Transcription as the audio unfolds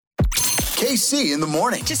KC in the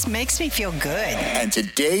morning. Just makes me feel good. And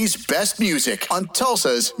today's best music on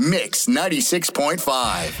Tulsa's Mix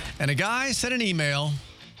 96.5. And a guy sent an email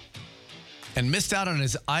and missed out on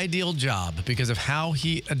his ideal job because of how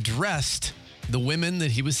he addressed the women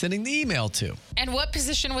that he was sending the email to. And what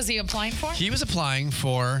position was he applying for? He was applying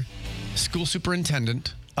for school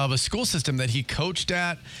superintendent of a school system that he coached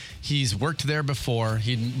at. He's worked there before.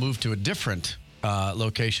 He'd moved to a different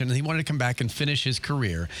location, and he wanted to come back and finish his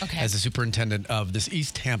career as a superintendent of this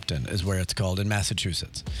East Hampton, is where it's called, in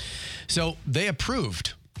Massachusetts. So they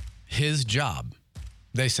approved his job.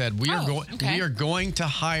 They said, we are going to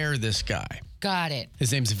hire this guy. Got it.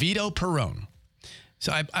 His name's Vito Perrone.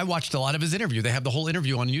 So I watched a lot of his interview. They have the whole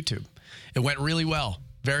interview on YouTube. It went really well.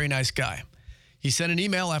 Very nice guy. He sent an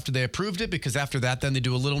email after they approved it, because after that, then they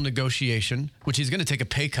do a little negotiation, which he's going to take a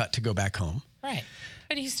pay cut to go back home. Right.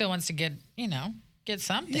 But he still wants to get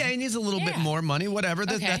something. Yeah, he needs a little bit more money, whatever.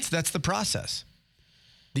 That's the process.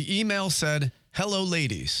 The email said, "Hello,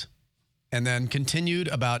 ladies," and then continued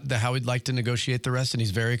about how he'd like to negotiate the rest, and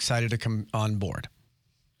he's very excited to come on board.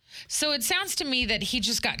 So it sounds to me that he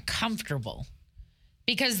just got comfortable,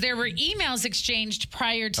 because there were emails exchanged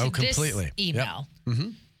prior to this email. Yep. Mm-hmm.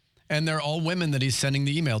 And they're all women that he's sending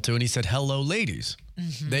the email to, and he said, "Hello, ladies."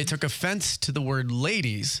 Mm-hmm. They took offense to the word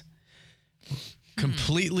ladies,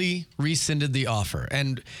 completely rescinded the offer.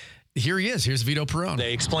 And here he is. Here's Vito Perrone.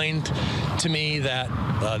 They explained to me that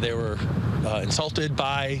they were insulted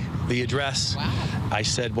by the address. Wow. I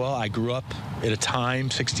said, well, I grew up at a time,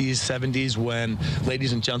 60s, 70s, when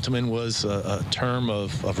ladies and gentlemen was a term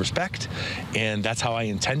of respect, and that's how I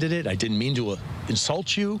intended it. I didn't mean to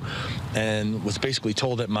insult you, and was basically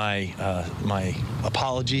told that my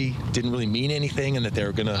apology didn't really mean anything, and that they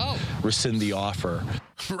were going to rescind the offer.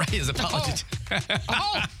 Right, his apology.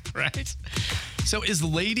 Right. So is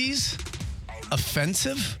ladies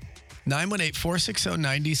offensive?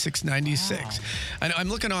 918-460-9696. Wow. I know, I'm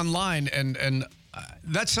looking online, and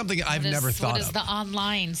that's something I've never thought of. What does the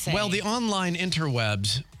online say? Well, the online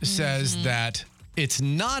interwebs says that it's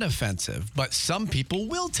not offensive, but some people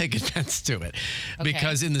will take offense to it.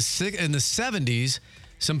 Because in the 70s,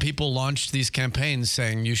 some people launched these campaigns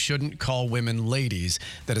saying you shouldn't call women ladies,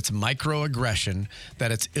 that it's microaggression,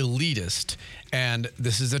 that it's elitist, and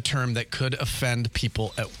this is a term that could offend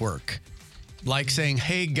people at work. Like saying,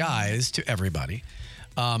 hey, guys, to everybody,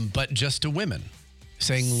 but just to women.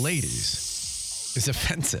 Saying ladies is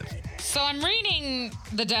offensive. So I'm reading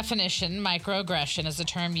the definition. Microaggression is a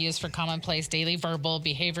term used for commonplace daily verbal,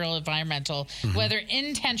 behavioral, environmental, whether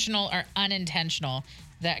intentional or unintentional,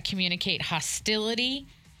 that communicate hostility,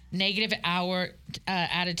 negative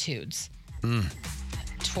attitudes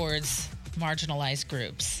towards marginalized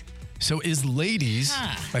groups. So is ladies,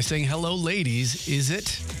 by saying hello, ladies, is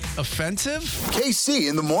it offensive? KC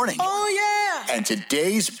in the morning. Oh, yeah. And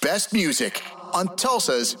today's best music on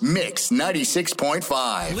Tulsa's Mix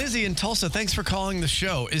 96.5. Lizzie in Tulsa, thanks for calling the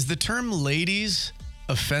show. Is the term ladies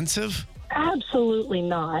offensive? Absolutely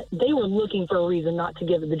not. They were looking for a reason not to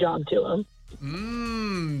give the job to him.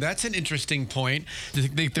 That's an interesting point. Do you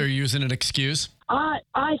think they're using an excuse?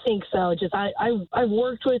 I think so. Just I've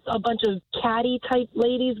worked with a bunch of catty type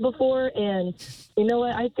ladies before, and you know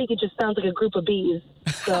what? I think it just sounds like a group of bees.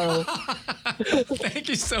 So thank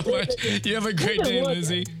you so much. You have a great day,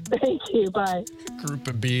 Lizzie. Thank you. Bye. Group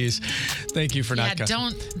of bees. Thank you for not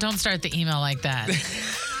coming. Don't start the email like that.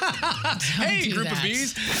 Hey, group of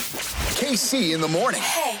bees. KC in the morning.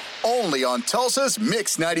 Hey. Only on Tulsa's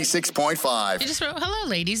Mix 96.5. He just wrote, hello,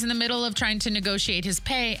 ladies, in the middle of trying to negotiate his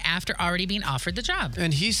pay after already being offered the job.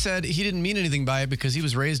 And he said he didn't mean anything by it because he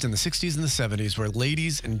was raised in the 60s and the 70s where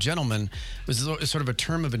ladies and gentlemen was sort of a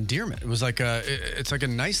term of endearment. It was like it's like a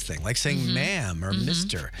nice thing, like saying ma'am or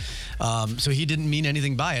mister. So he didn't mean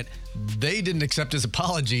anything by it. They didn't accept his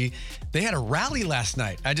apology. They had a rally last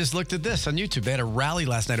night. I just looked at this on YouTube. They had a rally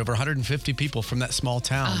last night, over 150 people from that small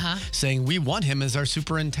town saying, we want him as our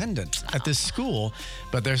superintendent at this school.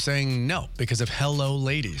 But they're saying no because of hello,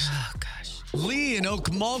 ladies. Oh, gosh. Lee in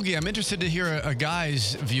Okmulgee, I'm interested to hear a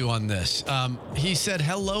guy's view on this. He said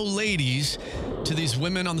hello, ladies, to these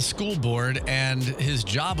women on the school board, and his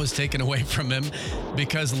job was taken away from him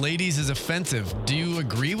because ladies is offensive. Do you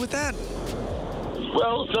agree with that?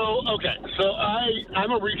 Well, so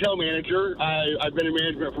I'm a retail manager. I've been in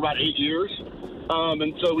management for about 8 years.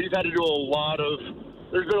 And so we've had to do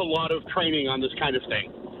there's been a lot of training on this kind of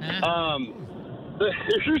thing.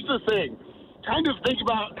 Here's the thing. Kind of think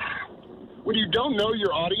about when you don't know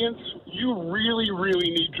your audience, you really, really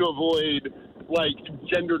need to avoid like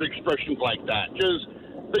gendered expressions like that. Just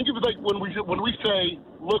think of it like when we say,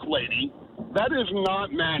 look, lady, that is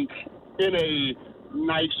not meant in a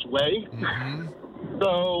nice way.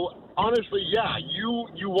 So honestly, yeah,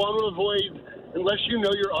 you want to avoid, unless you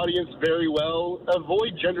know your audience very well,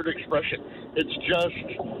 avoid gendered expression. It's just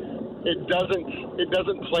it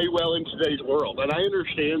doesn't play well in today's world. And I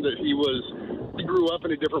understand that he grew up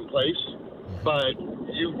in a different place, but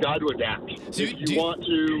you've got to adapt. So if you want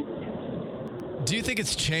to. Do you think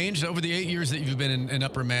it's changed over the 8 years that you've been in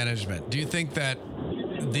upper management? Do you think that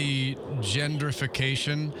the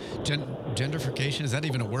gentrification, is that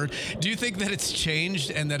even a word? Do you think that it's changed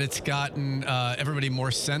and that it's gotten everybody more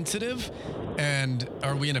sensitive? And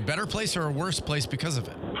are we in a better place or a worse place because of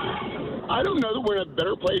it? I don't know that we're in a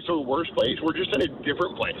better place or a worse place. We're just in a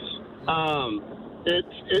different place.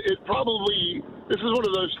 It probably, this is one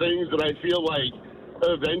of those things that I feel like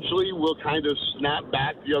eventually we'll kind of snap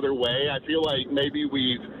back the other way. I feel like maybe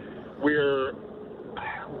we're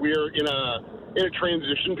in a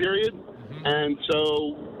transition period, and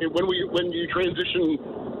so when you transition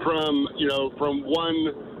from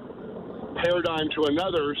one paradigm to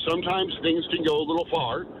another, sometimes things can go a little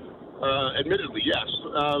far. Admittedly, yes,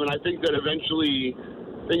 and I think that eventually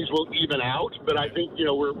things will even out. But I think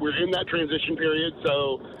we're in that transition period,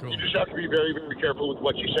 so you just have to be very, very careful with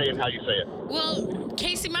what you say and how you say it. Well,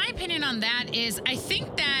 Casey, my opinion on that is I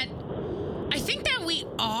think that we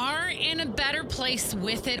are in a better place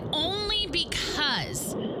with it only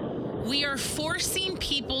because we are forcing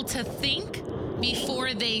people to think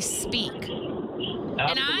before they speak.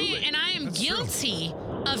 Absolutely. And I am That's guilty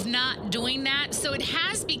of not doing that. So it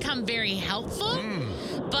has become very helpful.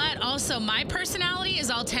 But also my personality is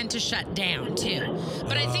I'll tend to shut down too.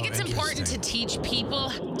 But I think it's important to teach people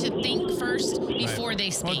to think first before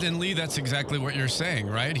they speak. Well, then, Lee, that's exactly what you're saying,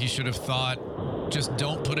 right? He should have thought, just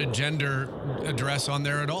don't put a gender address on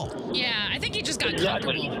there at all. Yeah, I think he just got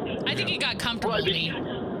Exactly. comfortable. I think he got comfortable, Right, Lee.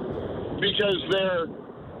 because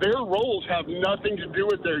their roles have nothing to do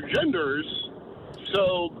with their genders.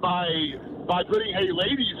 So by putting "Hey,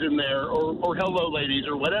 ladies" in there or "Hello, ladies"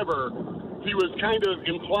 or whatever, he was kind of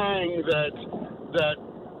implying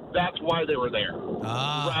that's why they were there,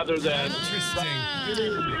 rather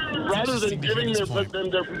than giving them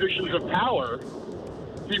their positions of power.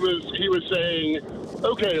 He was saying,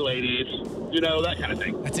 "Okay, ladies," that kind of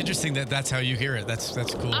thing. That's interesting that's how you hear it. That's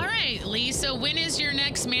cool. All right, Lee. So when is your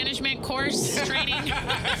next management course training?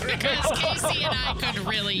 Because Casey and I could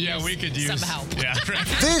really use some help. Yeah, right.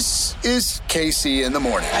 This is Casey in the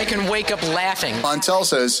Morning I can wake up laughing. on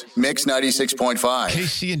Tulsa's Mix 96.5.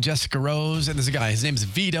 Casey and Jessica Rose, and there's a guy. His name's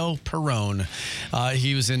Vito Perrone.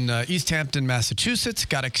 He was in East Hampton, Massachusetts,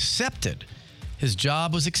 got accepted. His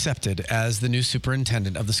job was accepted as the new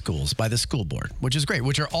superintendent of the schools by the school board, which is great,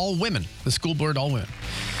 which are all women. The school board, all women.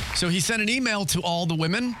 So he sent an email to all the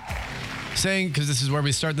women saying, because this is where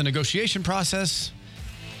we start the negotiation process,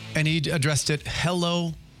 and he addressed it,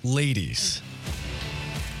 "Hello, ladies."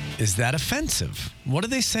 Is that offensive? What are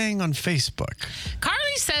they saying on Facebook?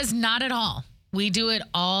 Carly says not at all. We do it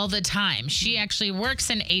all the time. She actually works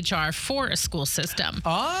in HR for a school system.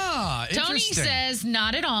 Interesting. Tony says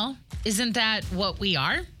not at all. Isn't that what we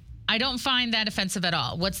are? I don't find that offensive at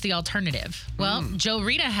all. What's the alternative? Well, Joe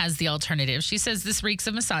Rita has the alternative. She says this reeks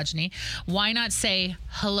of misogyny. Why not say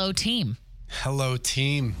hello, team? Hello,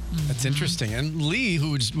 team. That's interesting. And Lee,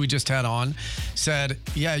 who we just had on, said,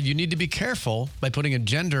 yeah, you need to be careful by putting a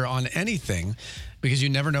gender on anything because you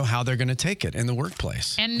never know how they're going to take it in the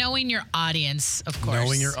workplace. And knowing your audience, of course.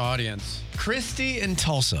 Knowing your audience. Christy in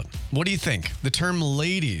Tulsa, what do you think? The term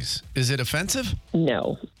ladies, is it offensive?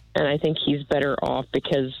 No. And I think he's better off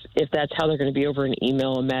because if that's how they're going to be over an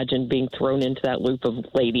email, imagine being thrown into that loop of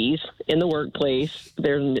ladies in the workplace.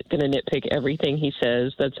 They're going to nitpick everything he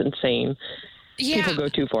says. That's insane. Yeah. People go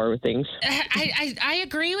too far with things. I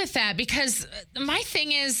agree with that because my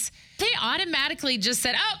thing is they automatically just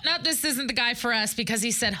said, oh, no, this isn't the guy for us because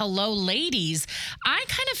he said, hello, ladies. I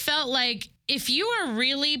kind of felt like if you are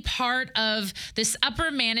really part of this upper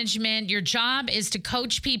management, your job is to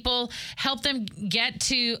coach people, help them get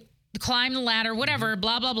to climb the ladder, whatever,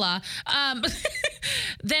 blah, blah, blah.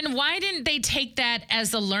 Then why didn't they take that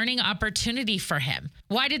as a learning opportunity for him?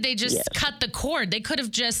 Why did they just cut the cord? They could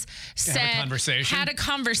have just had a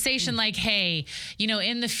conversation like, hey,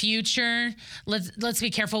 in the future, let's be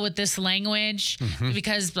careful with this language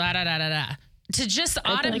because blah, blah, blah, blah, blah. To just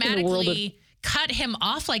automatically cut him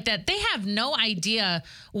off like that, they have no idea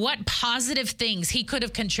what positive things he could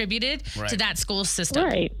have contributed to that school system.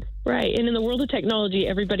 Right. And in the world of technology,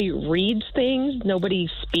 everybody reads things. Nobody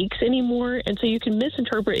speaks anymore. And so you can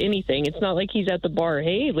misinterpret anything. It's not like he's at the bar,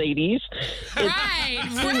 hey, ladies. Right.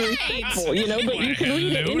 But you can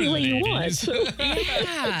read it any way you want. So.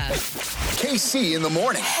 Yeah. KC in the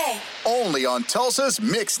Morning. only on Tulsa's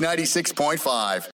Mix 96.5.